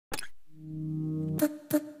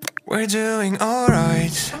We're doing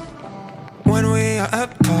alright. When we are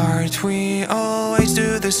apart, we always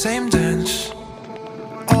do the same dance.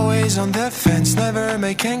 Always on the fence, never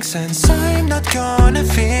making sense. I'm not gonna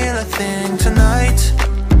feel a thing tonight.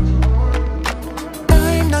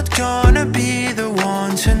 I'm not gonna be the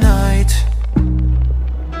one tonight.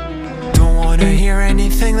 Don't wanna hear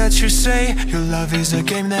anything that you say. Your love is a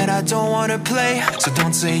game that I don't wanna play. So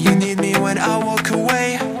don't say you need me when I walk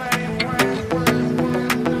away.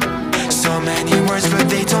 So many words but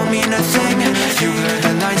they don't mean a thing. You blur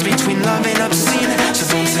the lines between love and obscene. So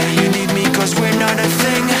don't say you need me cause we're not a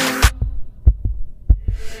thing.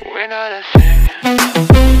 We're not a thing.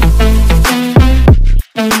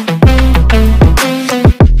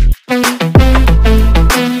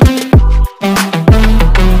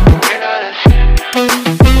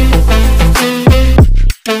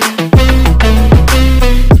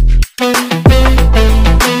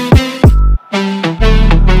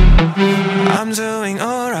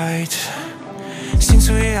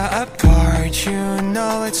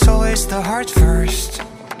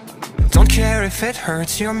 If it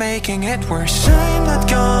hurts, you're making it worse. I'm not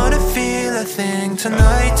gonna feel a thing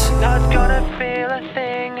tonight. Not gonna feel a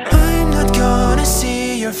thing. I'm not gonna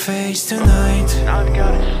see your face tonight. Not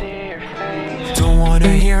gonna see your face. Don't wanna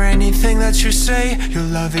hear anything that you say. Your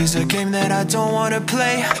love is a game that I don't wanna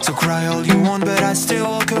play. So cry all you want but I still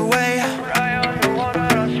walk away. Cry all you want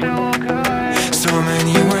but I still walk away. So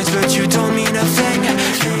many words but you don't mean a thing.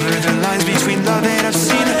 You blur the lines between love and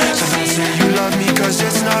obscene. So don't say you love me cause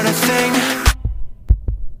it's not a thing.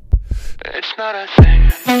 It's not a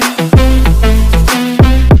thing.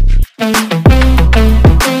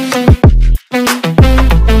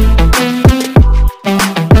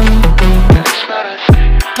 It's not a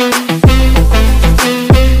thing.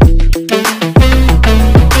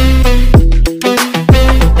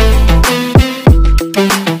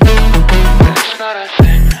 It's not a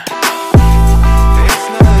thing. It's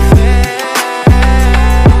not a thing.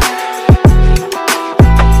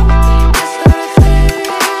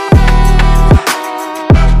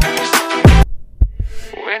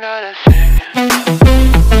 We're not a thing.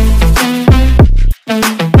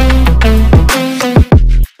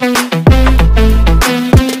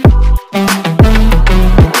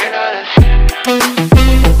 We're not a thing.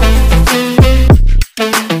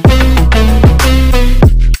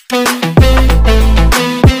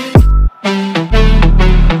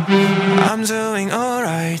 I'm doing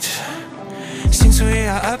alright. Since we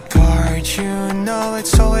are apart, you know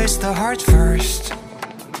it's always the heart first.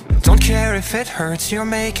 Don't care if it hurts, you're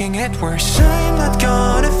making it worse. I'm not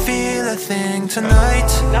gonna feel a thing tonight.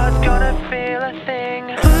 Not gonna feel a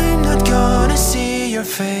thing. I'm not gonna see your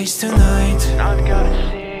face tonight. Not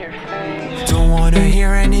gonna see your face. Don't wanna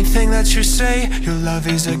hear anything that you say. Your love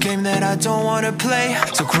is a game that I don't wanna play.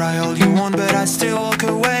 So cry all you want but I still walk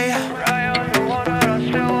away. Cry all you want but I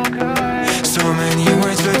still walk away. So many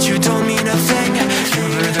words but you don't mean a thing. You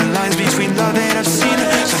blur the lines between love and obscene.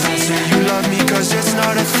 So don't say you love me cause it's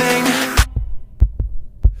not a thing.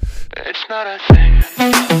 It's not a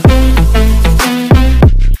thing.